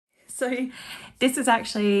So this is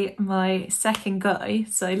actually my second go,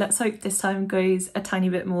 so let's hope this time goes a tiny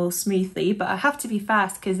bit more smoothly, but I have to be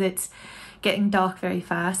fast because it's getting dark very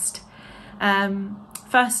fast.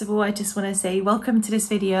 First of all, I just want to say welcome to this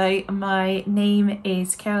video. My name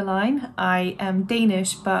is Karoline. I am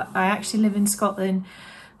Danish, but I actually live in Scotland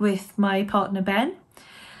with my partner Ben.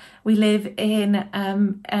 We live in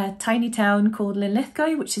a tiny town called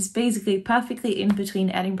Linlithgow, which is basically perfectly in between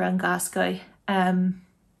Edinburgh and Glasgow.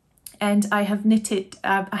 And I have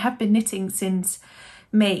been knitting since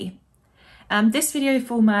May. This video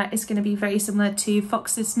format is going to be very similar to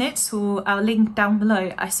Fox's Knits, who I'll link down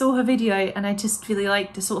below. I saw her video and I just really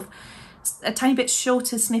liked the sort of a tiny bit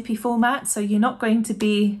shorter, snippy format. So you're not going to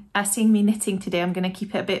be seeing me knitting today. I'm going to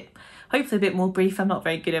keep it hopefully a bit more brief. I'm not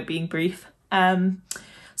very good at being brief.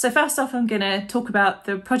 So first off, I'm going to talk about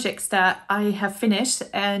the projects that I have finished,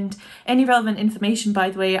 and any relevant information, by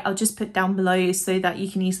the way, I'll just put down below so that you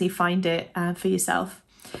can easily find it for yourself.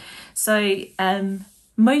 So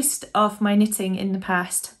most of my knitting in the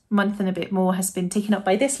past month and a bit more has been taken up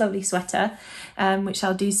by this lovely sweater, which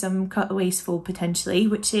I'll do some cutaways for potentially,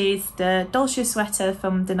 which is the Dolce sweater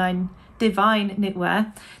from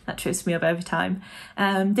DivineKnitwear. That trips me up every time.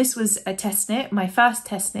 This was a test knit, my first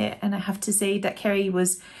test knit, and I have to say that Kerry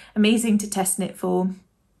was amazing to test knit for.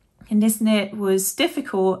 And this knit was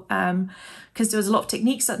difficult because there was a lot of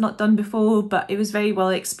techniques that I'd not done before, but it was very well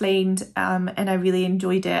explained, and I really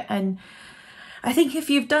enjoyed it. And I think if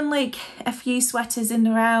you've done like a few sweaters in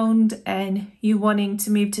the round and you're wanting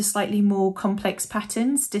to move to slightly more complex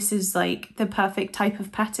patterns, this is like the perfect type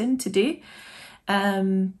of pattern to do.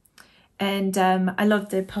 I love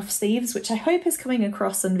the puff sleeves, which I hope is coming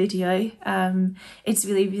across on video. It's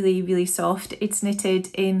really, really, really soft. It's knitted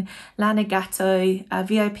in Lana Gatto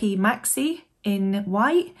VIP Maxi in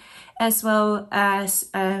white, as well as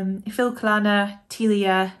Filclana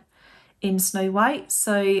Telia in Snow White.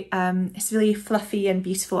 So it's really fluffy and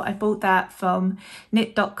beautiful. I bought that from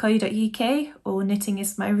knit.co.uk or Knitting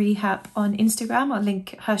is My Rehab on Instagram. I'll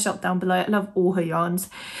link her shop down below. I love all her yarns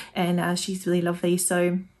and she's really lovely.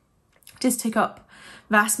 So just took up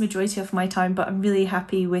vast majority of my time, but I'm really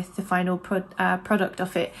happy with the final product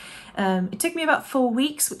of it. It took me about 4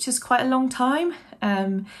 weeks, which is quite a long time.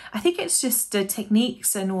 I think it's just the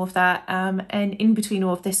techniques and all of that. And in between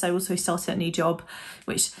all of this, I also started a new job,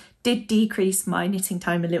 which did decrease my knitting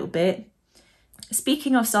time a little bit.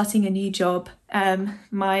 Speaking of starting a new job,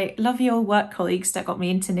 my lovely old work colleagues that got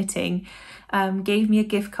me into knitting gave me a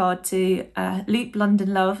gift card to Loop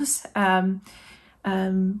London Loves.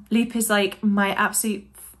 Loop is like my absolute,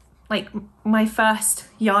 like my first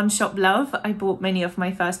yarn shop love. I bought many of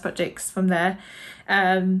my first projects from there,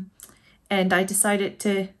 and I decided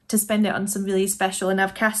to spend it on some really special, and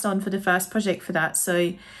I've cast on for the first project for that.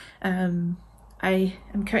 So I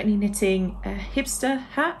am currently knitting a hipster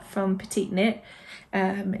hat from PetiteKnit,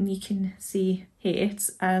 and you can see here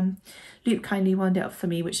it's Loop kindly wound it up for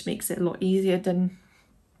me, which makes it a lot easier than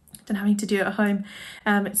having to do it at home.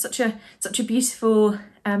 It's such a beautiful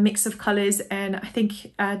mix of colours, and I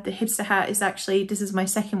think the hipster hat is actually, this is my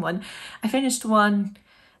second one. I finished one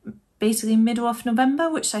basically middle of November,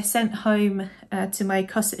 which I sent home to my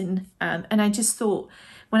cousin, and I just thought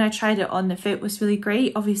when I tried it on, the fit was really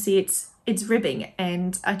great. Obviously it's ribbing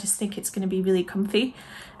and I just think it's going to be really comfy.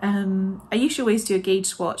 I usually always do a gauge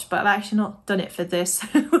swatch, but I've actually not done it for this,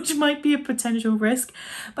 which might be a potential risk.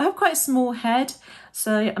 But I have quite a small head,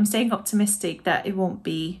 so I'm staying optimistic that it won't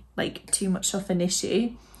be like too much of an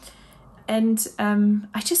issue. And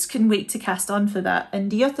I just couldn't wait to cast on for that. And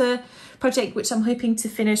the other project, which I'm hoping to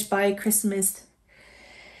finish by Christmas,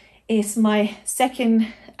 is my second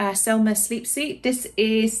Selma sleep suit. This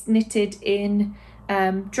is knitted in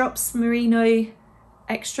Drops Merino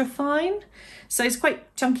Extra Fine, so it's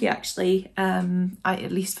quite chunky actually.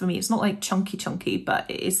 At least for me, it's not like chunky, but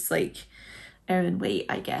it is like Aran weight,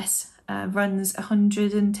 I guess. Runs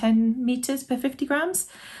 110 meters per 50 grams.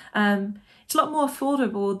 It's a lot more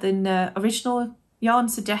affordable than the original yarn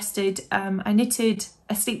suggested. I knitted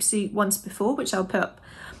a sleep suit once before, which I'll put up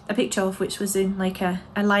a picture of, which was in like a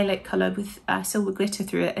lilac colour with silver glitter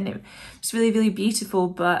through it, and it was really, really beautiful.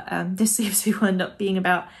 But this sleep suit will end up being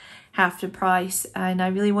about half the price, and I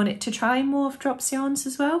really wanted to try more of Drops yarns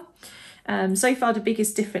as well. So far the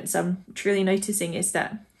biggest difference I'm really noticing is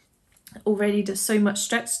that already there's so much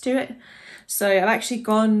stretch to it. So I've actually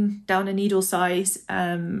gone down a needle size,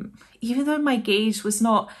 even though my gauge was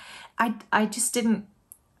not, I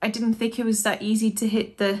didn't think it was that easy to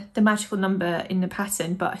hit the magical number in the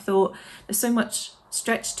pattern, but I thought there's so much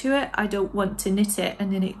stretch to it, I don't want to knit it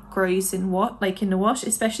and then it grows in the wash,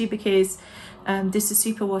 especially because this is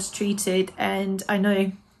super wash treated, and I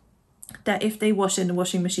know that if they wash in the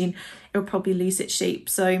washing machine, it will probably lose its shape.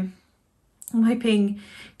 So I'm hoping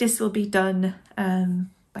this will be done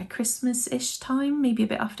by Christmas-ish time, maybe a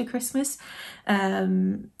bit after Christmas.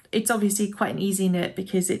 It's obviously quite an easy knit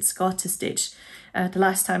because it's garter stitch. The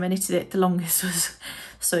last time I knitted it, the longest was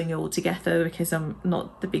sewing it all together because I'm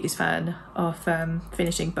not the biggest fan of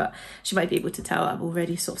finishing, but she might be able to tell I've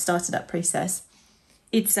already sort of started that process.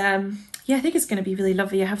 It's yeah, I think it's going to be really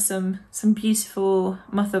lovely. I have some beautiful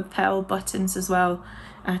mother of pearl buttons as well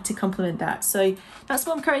to complement that. So that's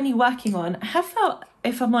what I'm currently working on. I have felt,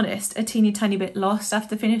 if I'm honest, a teeny tiny bit lost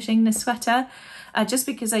after finishing the sweater, just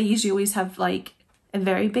because I usually always have like a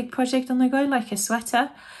very big project on the go, like a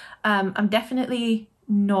sweater. I'm definitely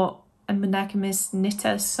not a monogamous knitter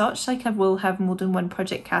as such, like I will have more than one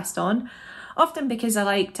project cast on, often because I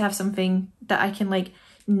like to have something that I can like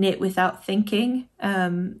knit without thinking,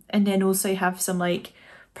 and then also have some like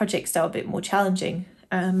projects that are a bit more challenging.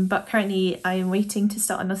 But currently I am waiting to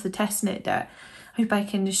start another test knit that I hope I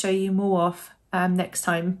can show you more of next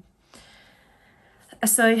time.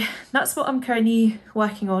 So that's what I'm currently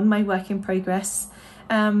working on, my work in progress.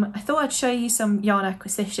 I thought I'd show you some yarn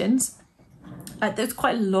acquisitions. There's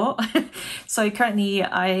quite a lot. So currently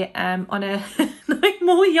I am on a like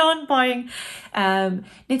more yarn buying.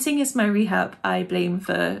 Knitting is my rehab. I blame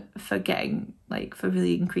for getting like for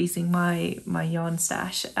really increasing my yarn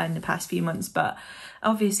stash in the past few months, but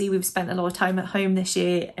obviously we've spent a lot of time at home this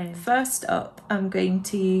year. And first up, I'm going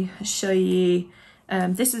to show you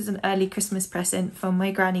this is an early Christmas present from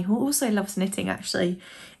my granny, who also loves knitting actually,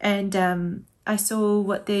 and I saw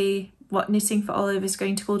what Knitting for Olive is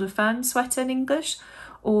going to call the fern sweater in English,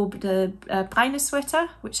 or the Bruine sweater,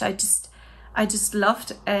 which I just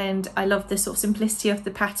loved, and I loved the sort of simplicity of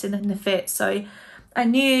the pattern and the fit. So I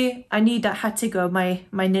knew that had to go on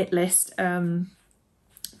my knit list. To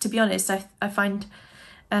be honest, I find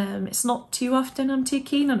it's not too often I'm too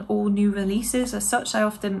keen on all new releases as such. I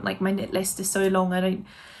often, like, my knit list is so long, I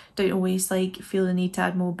don't always like feel the need to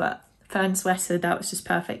add more, but fern sweater, that was just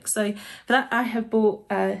perfect. So for that I have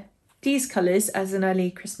bought these colours as an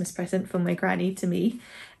early Christmas present from my granny to me.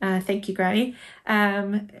 Thank you, Granny.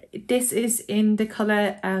 This is in the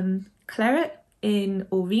colour Claret in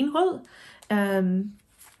Orinrol, and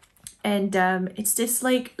it's this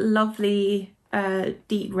like lovely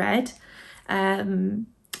deep red.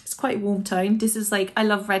 It's quite warm tone. This is like, I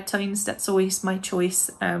love red tones, that's always my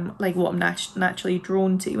choice, like what I'm naturally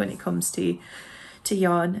drawn to when it comes to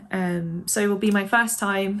yarn. So it will be my first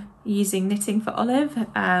time using Knitting for Olive,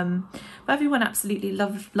 but everyone absolutely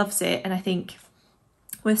loves it, and I think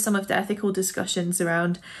with some of the ethical discussions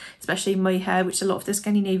around especially mohair, which a lot of the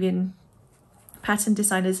Scandinavian pattern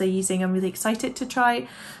designers are using, I'm really excited to try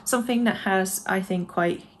something that has, I think,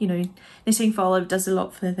 quite, you know, Knitting for Olive does a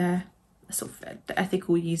lot for their sort of the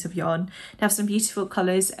ethical use of yarn. They have some beautiful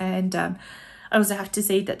colours, and I also have to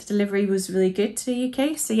say that the delivery was really good to the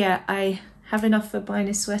UK. So yeah, I have enough for buying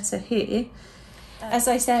a sweater here. As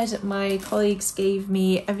I said, my colleagues gave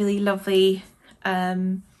me a really lovely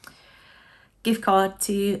gift card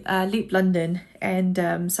to Loop London,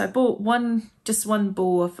 and so I bought just one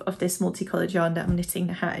ball of this multicoloured yarn that I'm knitting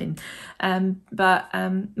the hat in, but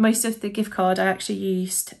most of the gift card I actually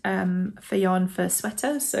used for yarn for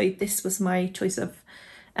sweater, so this was my choice of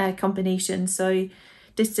combination. So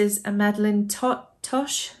this is a Madeleine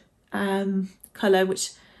Tosh colour,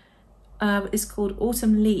 which is called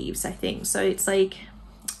Autumn Leaves, I think. So it's like,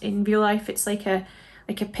 in real life it's like a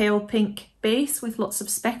pale pink base with lots of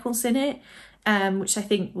speckles in it, which I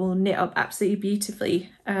think will knit up absolutely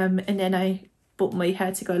beautifully, and then I bought my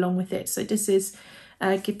hair to go along with it. So this is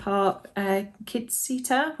Gepard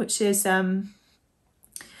Kidsita, which is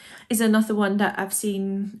another one that I've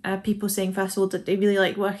seen people saying, first of all, that they really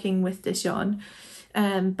like working with this yarn,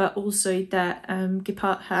 but also that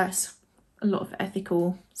Gepard has a lot of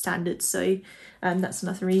ethical standards, so that's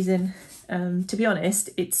another reason. To be honest,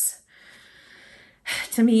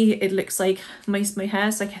 to me it looks like most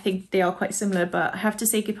mohairs, like I think they are quite similar, but I have to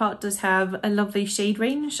say Gepard does have a lovely shade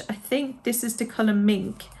range. I think this is the colour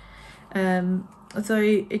Mink,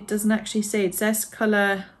 although it doesn't actually say, it says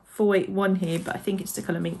colour 481 here, but I think it's the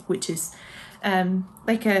colour Mink, which is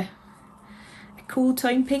like a cool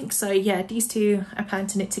tone pink. So yeah, these two I plan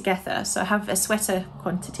to knit together, so I have a sweater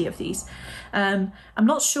quantity of these. I'm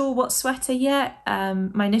not sure what sweater yet.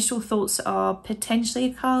 My initial thoughts are potentially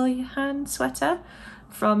a Karoline sweater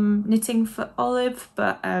from Knitting for Olive,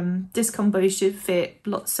 but this combo should fit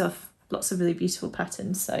lots of really beautiful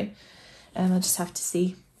patterns, so I'll just have to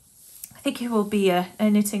see. I think it will be a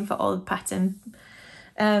Knitting for Olive pattern.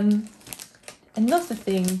 Another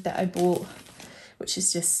thing that I bought, which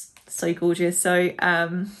is just so gorgeous, so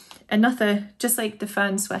another, just like the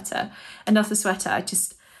fern sweater, another sweater I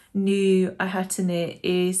just knew I had to knit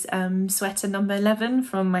is sweater number 11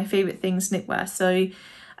 from My Favourite Things Knitwear. So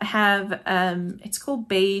I have, it's called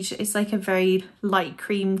beige. It's like a very light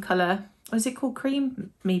cream colour. Or is it called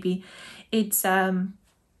cream? Maybe. It's Maxi,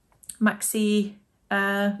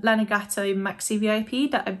 Lanigato Maxi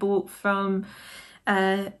VIP that I bought from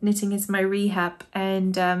Knitting Is My Rehab.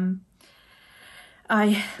 And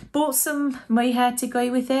I bought some mohair to go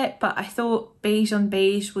with it, but I thought beige on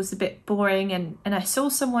beige was a bit boring, and I saw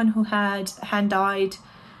someone who had hand-dyed,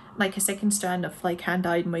 like a second strand of like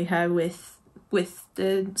hand-dyed mohair with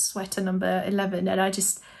the sweater number 11, and I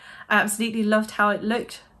absolutely loved how it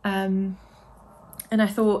looked. And I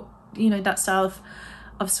thought, you know, that style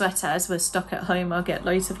of sweater, as we're stuck at home, I'll get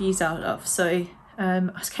loads of use out of. So I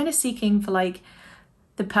was kind of seeking for like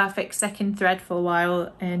the perfect second thread for a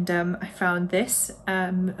while, and I found this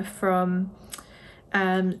from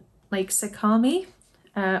like Sakami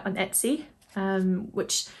on Etsy,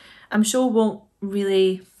 which I'm sure won't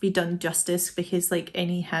really be done justice, because like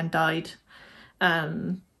any hand-dyed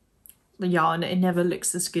yarn, it never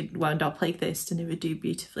looks as good wound up like this, to never do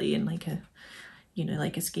beautifully in like a, you know,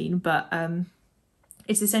 like a skein. But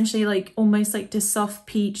it's essentially like almost like this soft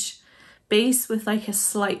peach base with like a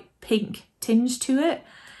slight pink tinge to it,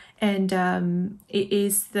 and it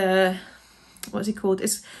is the, what's it called,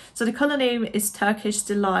 so the colour name is Turkish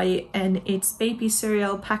Delight, and it's baby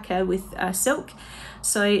cereal packer with silk.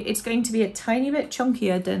 So it's going to be a tiny bit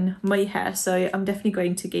chunkier than my hair, so I'm definitely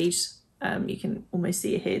going to gauge, you can almost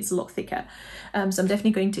see it here, it's a lot thicker, so I'm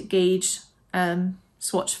definitely going to gauge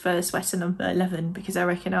swatch for sweater number 11, because I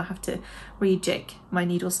reckon I'll have to rejig my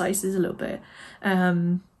needle sizes a little bit.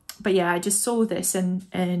 But yeah, I just saw this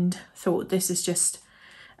and thought this is just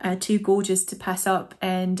too gorgeous to pass up.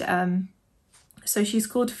 And so she's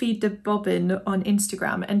called Feed the Bobbin on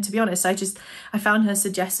Instagram, and to be honest, I found her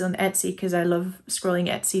suggested on Etsy, because I love scrolling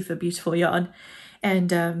Etsy for beautiful yarn.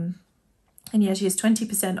 And yeah, she has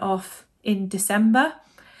 20% off in December.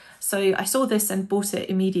 So I saw this and bought it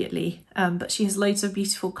immediately, but she has loads of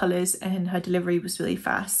beautiful colours and her delivery was really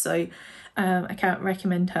fast. So I can't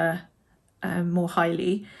recommend her more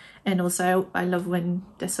highly. And also I love when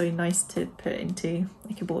they're so nice to put into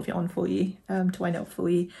like a ball of yarn for you, to wind up for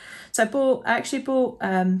you. So I actually bought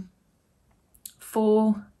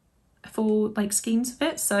four like skeins of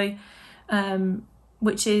it. So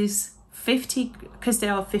which is 50, because they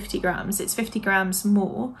are 50 grams, it's 50 grams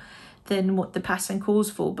more than what the pattern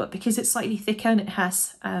calls for, but because it's slightly thicker and it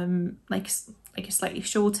has like a slightly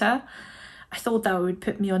shorter, I thought that would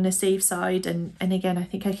put me on the safe side, and again, I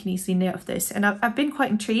think I can easily knit off this. And I've been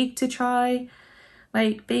quite intrigued to try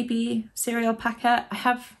like baby cereal packer.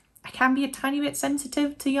 I can be a tiny bit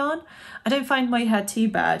sensitive to yarn. I don't find my hair too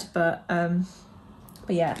bad, but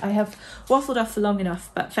yeah, I have waffled off for long enough,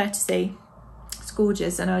 but fair to say it's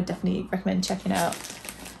gorgeous, and I would definitely recommend checking it out.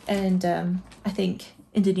 And I think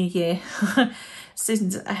in the new year,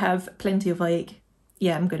 since I have plenty of like,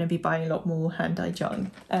 yeah, I'm going to be buying a lot more hand-dyed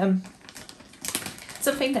yarn.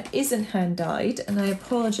 Something that isn't hand-dyed, and I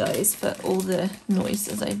apologise for all the noise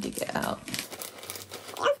as I dig it out.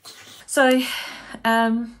 So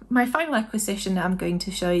my final acquisition that I'm going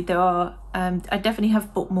to show you, there are, I definitely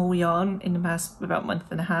have bought more yarn in the past about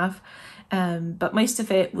month and a half, but most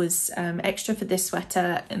of it was extra for this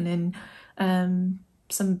sweater, and then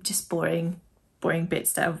some just boring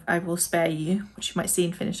bits that I will spare you, which you might see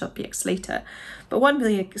in Finish Up BX later. But one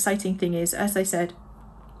really exciting thing is, as I said,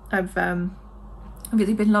 I've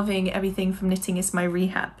really been loving everything from Knitting Is My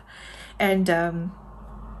Rehab, and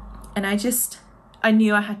I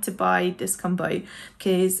knew I had to buy this combo,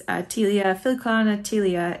 because Telia, Filclana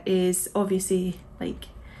Telia is obviously like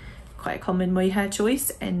quite a common mohair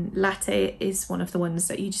choice, and latte is one of the ones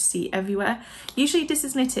that you just see everywhere. Usually this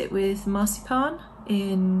is knitted with marzipan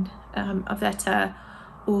in Avetta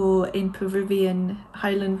or in Peruvian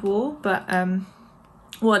Highland wool, but on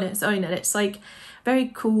its own, and it's like very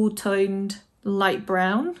cool toned light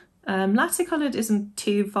brown. Latte coloured isn't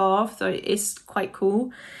too far off, though it's quite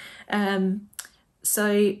cool.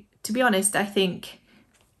 So to be honest, I think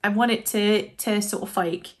I wanted to sort of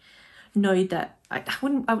like know that I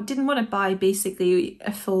didn't want to buy basically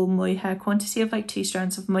a full mohair quantity of like 2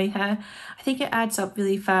 strands of mohair. I think it adds up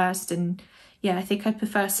really fast, and yeah, I think I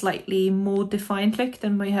prefer a slightly more defined look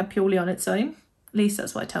than mohair purely on its own. At least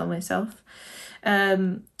that's what I tell myself.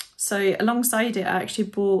 So alongside it, I actually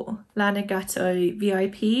bought Lanigato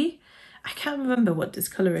VIP. I can't remember what this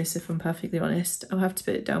colour is, if I'm perfectly honest. I'll have to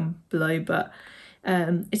put it down below, but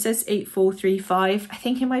it says 8435. I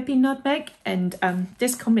think it might be nutmeg, and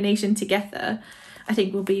this combination together I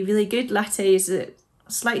think will be really good. Latte is a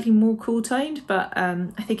slightly more cool toned, but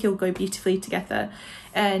I think it'll go beautifully together.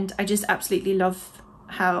 And I just absolutely love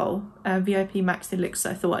how VIP Maxi looks,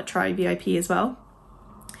 so I thought I'd try VIP as well.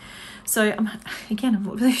 So I'm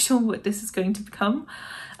not really sure what this is going to become.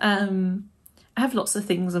 I have lots of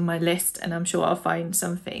things on my list, and I'm sure I'll find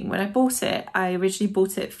something. When I bought it, I originally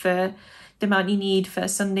bought it for the amount you need for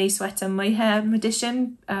Sunday sweater mohair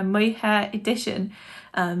edition,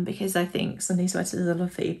 because I think Sunday sweaters are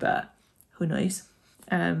lovely, but who knows.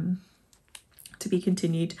 To be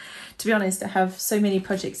continued. To be honest, I have so many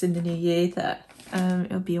projects in the new year that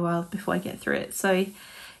it'll be a while before I get through it. So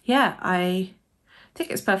yeah, I think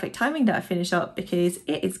it's perfect timing that I finish up because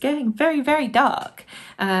it is getting very, very dark.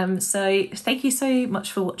 So thank you so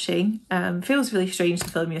much for watching. Feels really strange to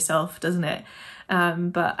film yourself, doesn't it?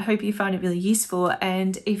 But I hope you found it really useful,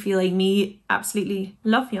 and if you, like me, absolutely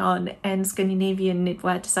love yarn and Scandinavian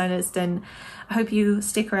knitwear designers, then I hope you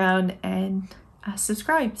stick around and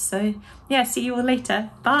subscribe. So yeah, see you all later.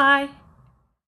 Bye.